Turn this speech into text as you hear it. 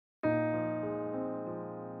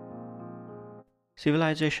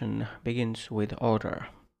Civilization begins with order,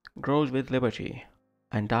 grows with liberty,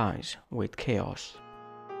 and dies with chaos.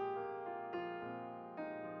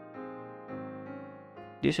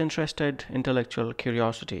 Disinterested intellectual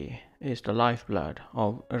curiosity is the lifeblood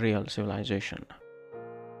of real civilization.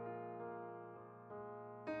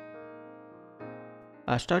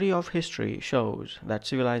 A study of history shows that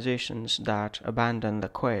civilizations that abandon the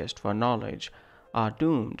quest for knowledge are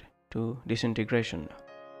doomed to disintegration.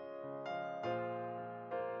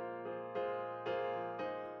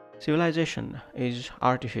 Civilization is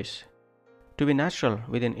artifice. To be natural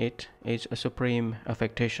within it is a supreme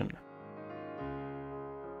affectation.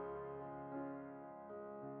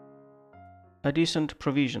 A decent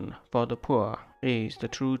provision for the poor is the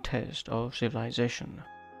true test of civilization.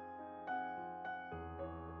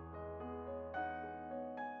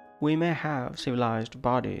 We may have civilized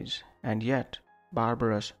bodies and yet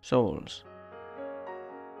barbarous souls.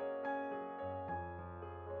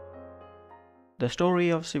 The story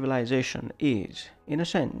of civilization is, in a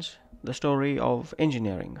sense, the story of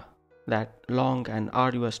engineering, that long and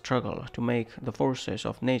arduous struggle to make the forces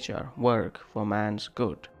of nature work for man's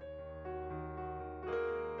good.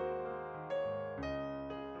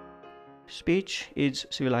 Speech is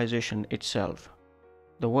civilization itself.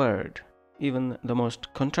 The word, even the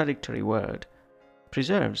most contradictory word,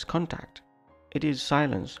 preserves contact. It is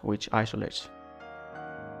silence which isolates.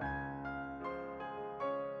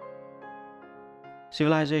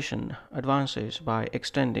 Civilization advances by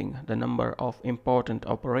extending the number of important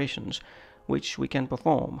operations which we can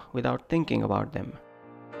perform without thinking about them.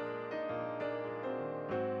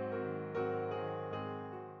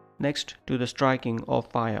 Next to the striking of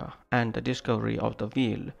fire and the discovery of the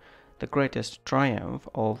wheel, the greatest triumph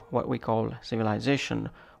of what we call civilization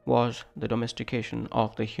was the domestication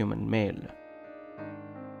of the human male.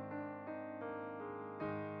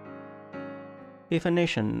 If a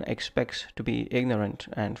nation expects to be ignorant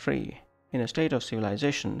and free, in a state of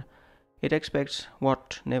civilization, it expects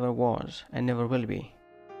what never was and never will be.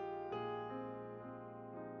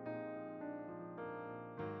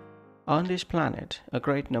 On this planet, a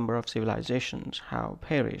great number of civilizations have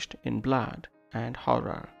perished in blood and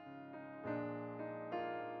horror.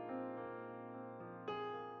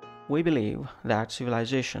 We believe that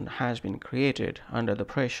civilization has been created under the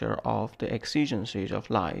pressure of the exigencies of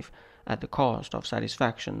life at the cost of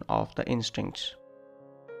satisfaction of the instincts.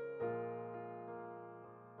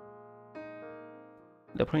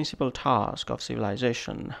 The principal task of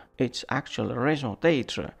civilization, its actual raison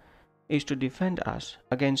d'être, is to defend us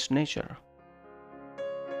against nature.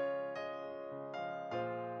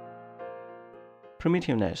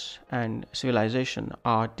 Primitiveness and civilization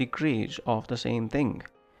are degrees of the same thing.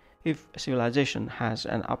 If civilization has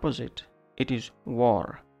an opposite, it is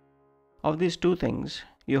war. Of these two things,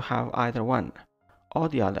 you have either one or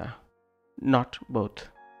the other, not both.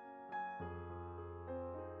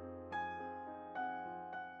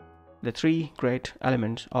 The three great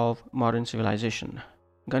elements of modern civilization: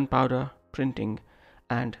 gunpowder, printing,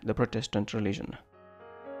 and the Protestant religion.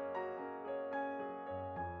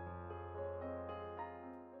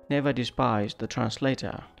 Never despise the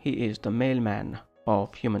translator, he is the mailman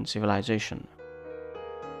of human civilization.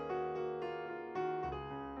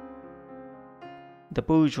 The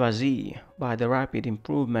bourgeoisie, by the rapid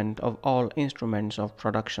improvement of all instruments of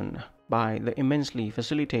production, by the immensely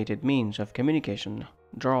facilitated means of communication,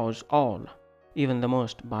 draws all, even the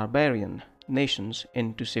most barbarian, nations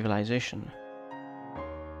into civilization.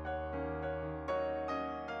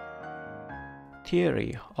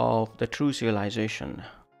 Theory of the true civilization.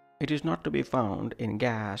 It is not to be found in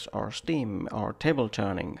gas or steam or table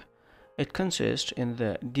turning. It consists in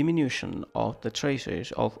the diminution of the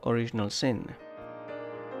traces of original sin.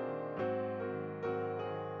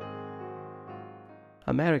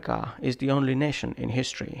 America is the only nation in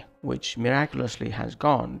history which miraculously has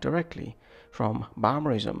gone directly from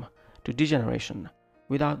barbarism to degeneration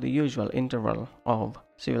without the usual interval of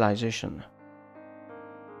civilization.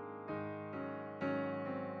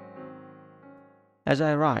 As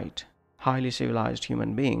I write, highly civilized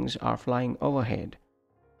human beings are flying overhead,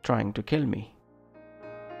 trying to kill me.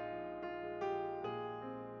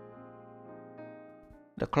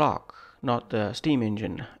 The clock, not the steam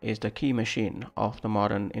engine, is the key machine of the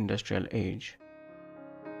modern industrial age.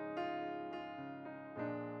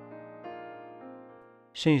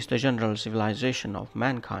 Since the general civilization of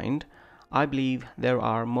mankind, I believe there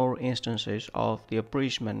are more instances of the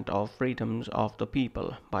abridgment of freedoms of the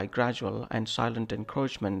people by gradual and silent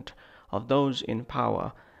encroachment of those in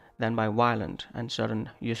power than by violent and sudden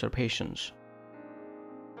usurpations.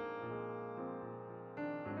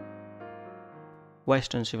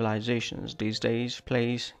 Western civilizations these days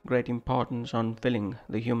place great importance on filling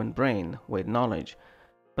the human brain with knowledge,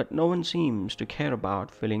 but no one seems to care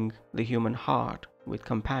about filling the human heart with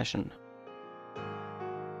compassion.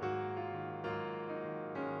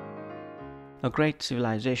 A great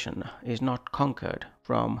civilization is not conquered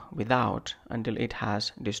from without until it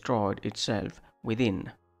has destroyed itself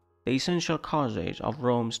within. The essential causes of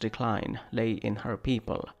Rome's decline lay in her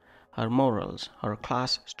people, her morals, her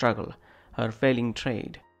class struggle, her failing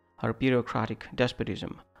trade, her bureaucratic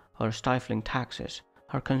despotism, her stifling taxes,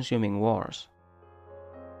 her consuming wars.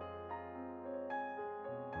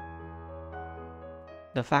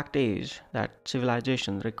 The fact is that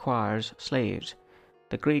civilization requires slaves.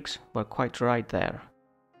 The Greeks were quite right there.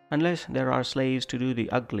 Unless there are slaves to do the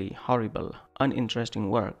ugly, horrible, uninteresting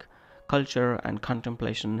work, culture and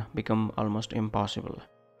contemplation become almost impossible.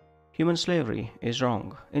 Human slavery is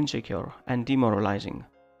wrong, insecure, and demoralizing.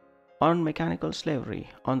 On mechanical slavery,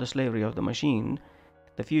 on the slavery of the machine,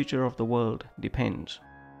 the future of the world depends.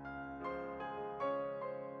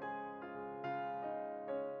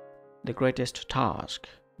 The greatest task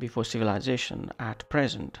before civilization at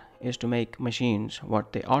present is to make machines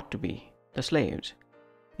what they ought to be, the slaves,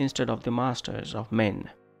 instead of the masters of men.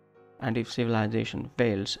 And if civilization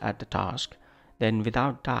fails at the task, then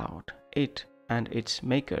without doubt it and its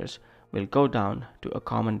makers will go down to a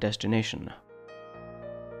common destination.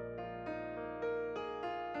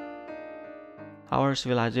 Our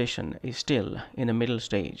civilization is still in a middle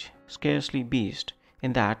stage, scarcely beast,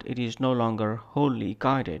 in that it is no longer wholly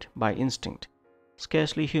guided by instinct,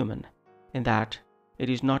 scarcely human, in that it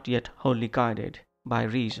is not yet wholly guided by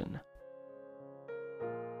reason.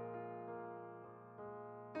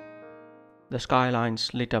 The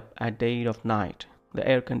skylines lit up at dead of night, the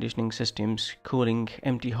air conditioning systems cooling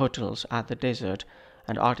empty hotels at the desert,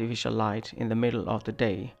 and artificial light in the middle of the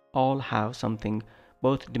day all have something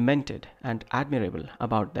both demented and admirable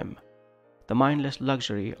about them. The mindless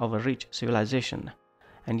luxury of a rich civilization,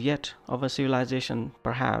 and yet of a civilization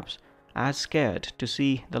perhaps as scared to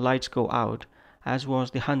see the lights go out as was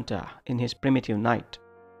the hunter in his primitive night.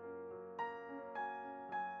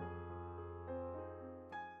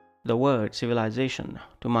 The word civilization,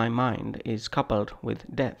 to my mind, is coupled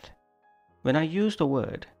with death. When I use the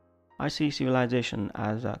word, I see civilization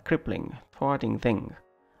as a crippling, thwarting thing,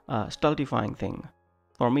 a stultifying thing.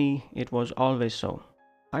 For me, it was always so.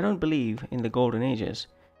 I don't believe in the golden ages.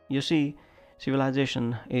 You see,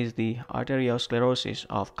 civilization is the arteriosclerosis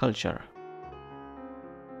of culture.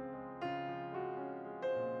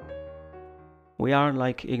 We are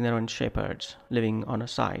like ignorant shepherds living on a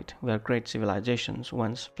site where great civilizations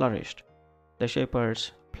once flourished. The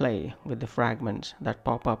shepherds play with the fragments that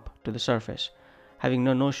pop up to the surface, having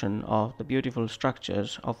no notion of the beautiful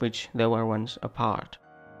structures of which they were once a part.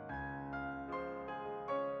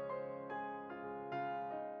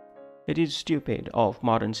 It is stupid of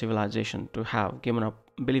modern civilization to have given up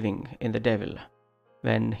believing in the devil,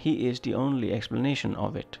 when he is the only explanation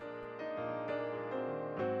of it.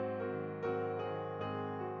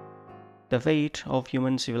 The fate of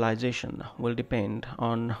human civilization will depend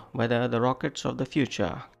on whether the rockets of the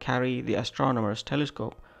future carry the astronomer's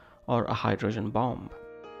telescope or a hydrogen bomb.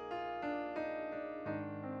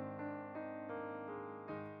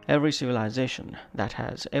 Every civilization that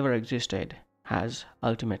has ever existed has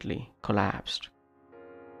ultimately collapsed.